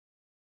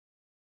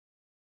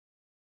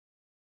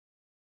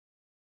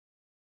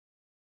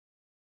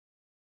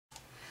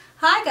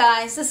Hi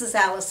guys, this is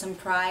Allison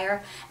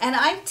Pryor, and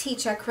I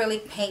teach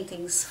acrylic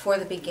paintings for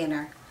the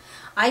beginner.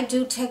 I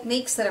do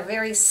techniques that are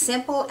very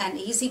simple and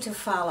easy to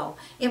follow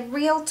in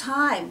real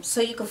time, so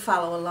you can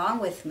follow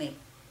along with me.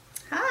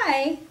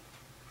 Hi!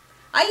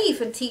 I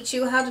even teach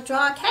you how to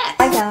draw a cat.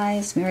 Hi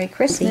guys, Merry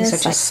Christmas.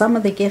 These are just some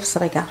of the gifts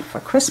that I got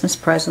for Christmas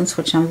presents,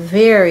 which I'm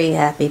very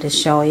happy to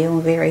show you.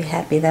 I'm very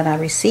happy that I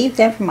received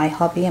them from my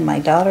hubby and my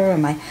daughter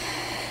and my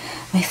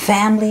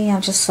family.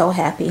 I'm just so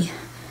happy.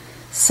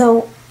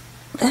 So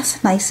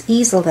that's a nice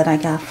easel that I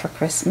got for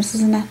Christmas.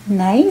 Isn't that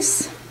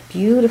nice?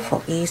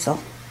 Beautiful easel.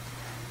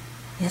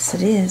 Yes,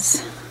 it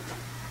is.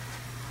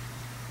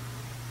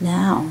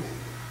 Now,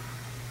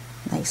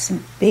 nice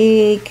and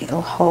big.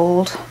 It'll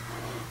hold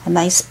a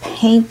nice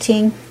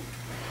painting.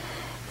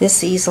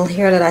 This easel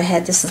here that I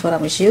had, this is what I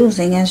was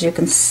using. As you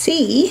can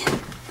see,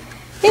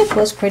 it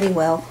was pretty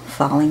well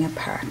falling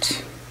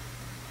apart.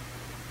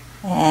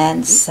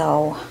 And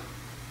so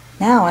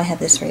now I have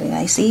this really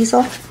nice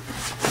easel.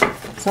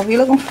 So if you're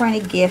looking for any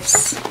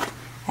gifts,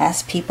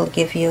 as people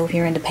give you if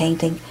you're into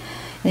painting,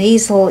 an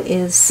easel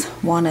is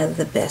one of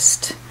the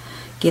best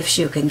gifts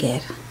you can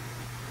get.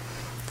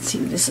 See,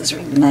 this is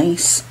really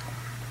nice.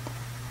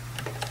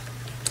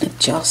 It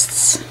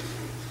adjusts.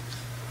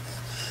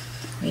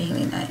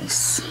 Really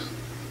nice.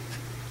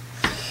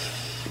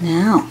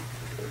 Now,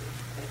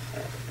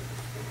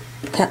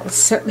 that will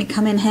certainly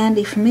come in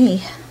handy for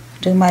me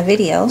doing my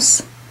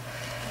videos.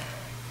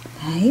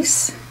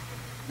 Nice.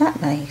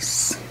 Not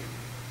nice.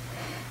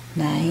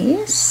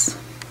 Nice.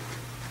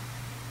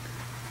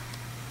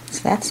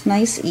 So that's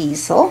nice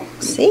easel.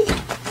 See?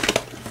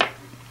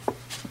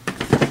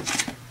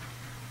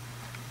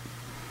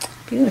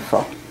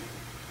 Beautiful.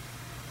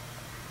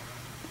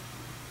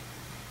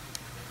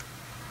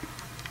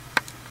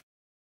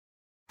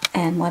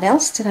 And what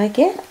else did I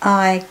get?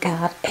 I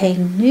got a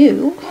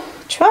new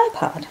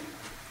tripod,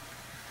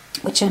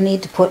 which I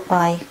need to put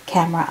my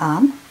camera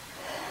on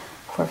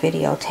for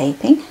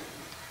videotaping.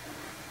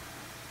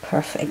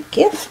 Perfect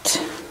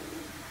gift.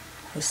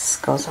 This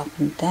goes up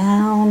and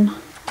down.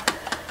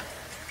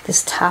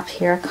 This top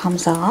here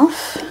comes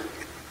off.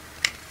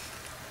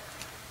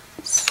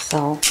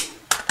 So,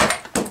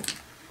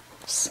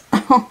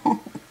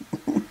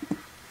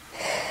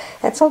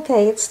 that's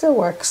okay, it still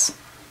works.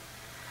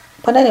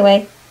 But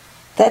anyway,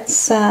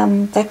 that's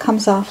that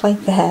comes off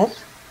like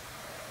that.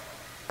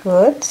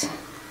 Good.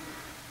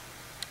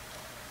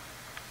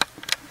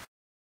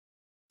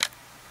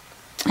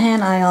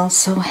 And I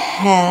also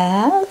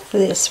have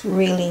this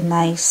really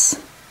nice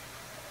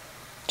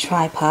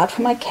tripod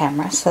for my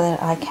camera so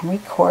that I can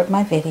record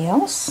my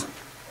videos.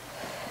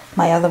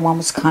 My other one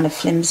was kind of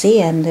flimsy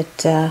and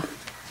it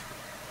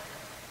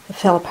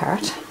fell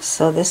apart.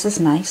 So this is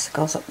nice. It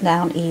goes up and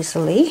down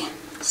easily.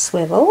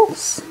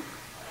 Swivels.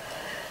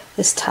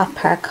 This top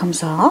part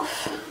comes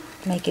off.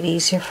 Make it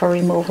easier for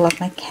removal of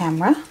my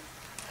camera.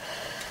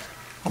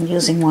 I'm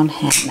using one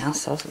hand now,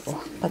 so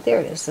but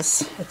there it is.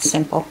 It's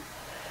simple.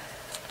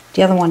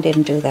 The other one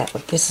didn't do that,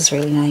 but this is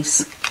really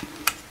nice.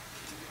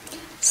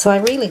 So I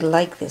really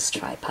like this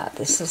tripod.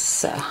 This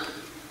is,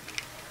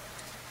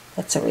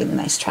 that's a really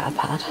nice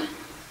tripod.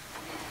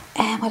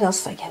 And what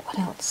else did I get? What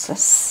else?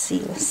 Let's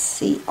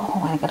see.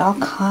 Oh, I got all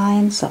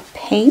kinds of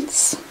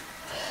paints.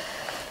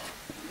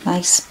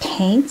 Nice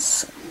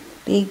paints.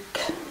 Big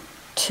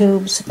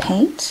tubes of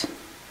paint.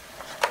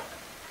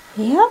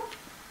 Yep.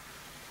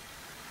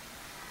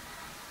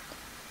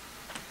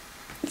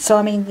 So,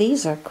 I mean,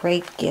 these are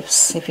great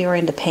gifts if you're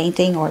into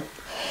painting or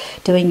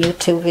doing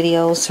YouTube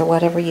videos or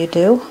whatever you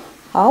do.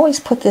 Always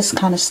put this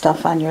kind of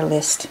stuff on your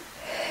list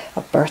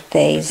of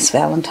birthdays,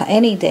 Valentine,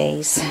 any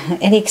days,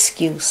 any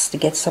excuse to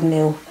get some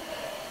new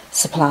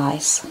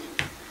supplies.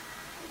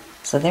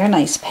 So they're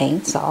nice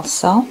paints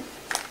also.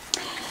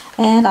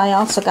 And I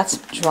also got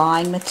some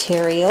drawing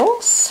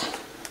materials,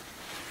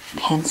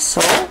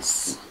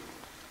 pencils,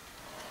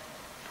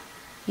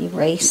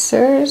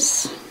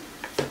 erasers,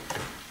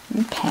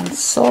 and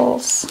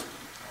pencils.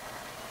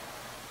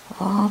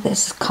 Oh,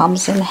 this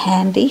comes in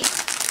handy.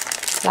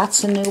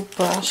 Lots of new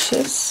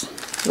brushes.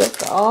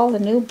 Look at all the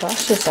new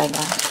brushes I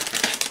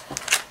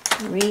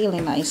got. Really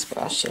nice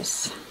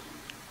brushes.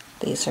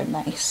 These are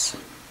nice.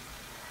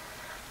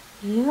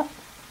 Yep.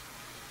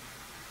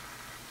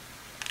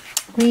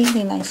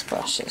 Really nice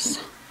brushes.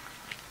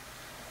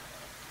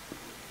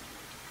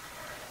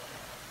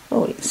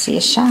 Oh, you can see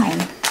a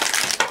shine.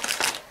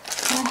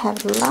 I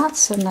have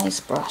lots of nice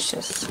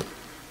brushes.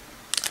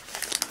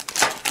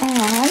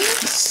 And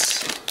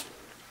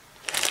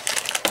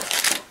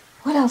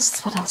what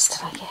else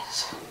did I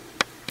get?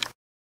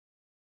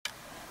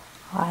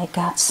 I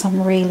got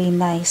some really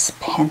nice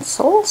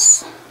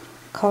pencils,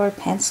 colored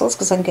pencils,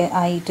 because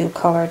I do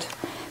colored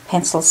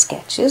pencil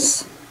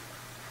sketches.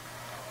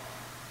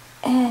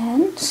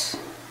 And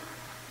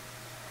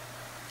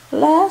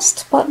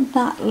last but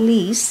not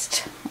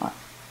least, I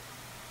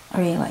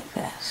really like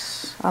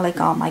that. I like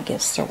all my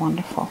gifts, they're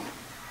wonderful.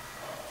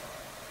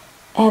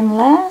 And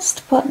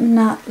last but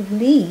not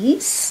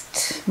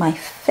least, my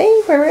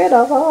favorite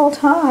of all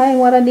time,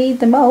 what I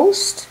need the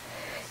most,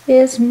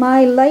 is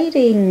my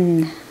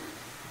lighting.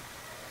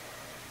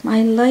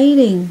 My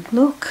lighting,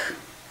 look,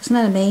 isn't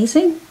that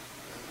amazing?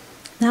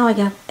 Now I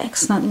got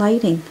excellent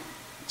lighting,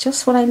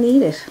 just what I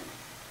needed.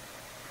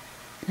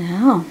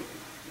 Now,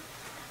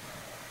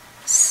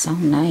 so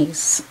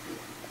nice.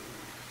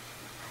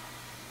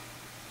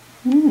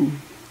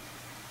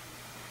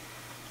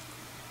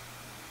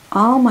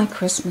 All my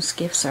Christmas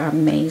gifts are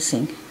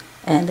amazing,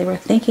 and they were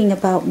thinking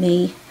about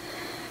me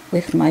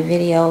with my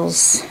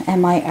videos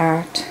and my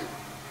art,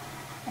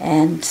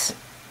 and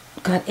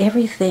got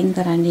everything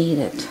that I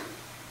needed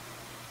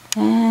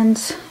and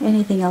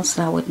anything else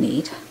that I would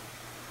need.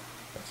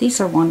 But these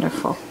are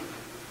wonderful.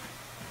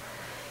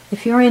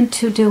 If you're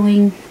into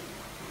doing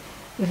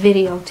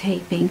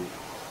videotaping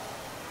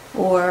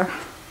or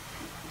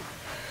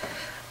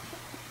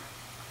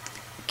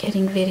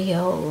getting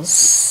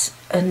videos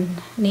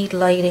and need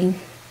lighting,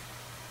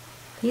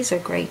 these are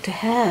great to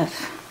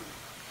have.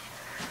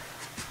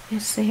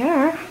 Yes, they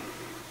are.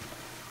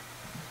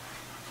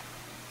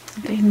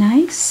 Very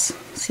nice.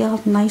 See all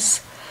the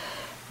nice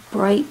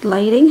bright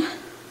lighting?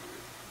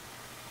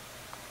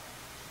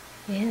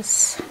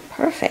 Yes,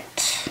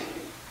 perfect.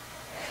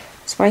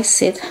 That's where I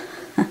sit,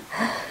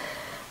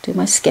 do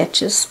my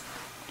sketches.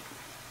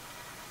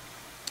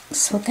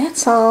 So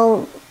that's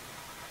all,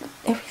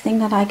 everything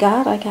that I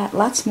got. I got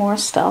lots more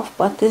stuff,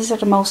 but these are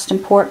the most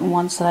important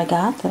ones that I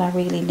got that I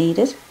really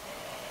needed.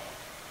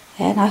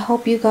 And I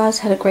hope you guys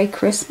had a great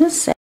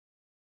Christmas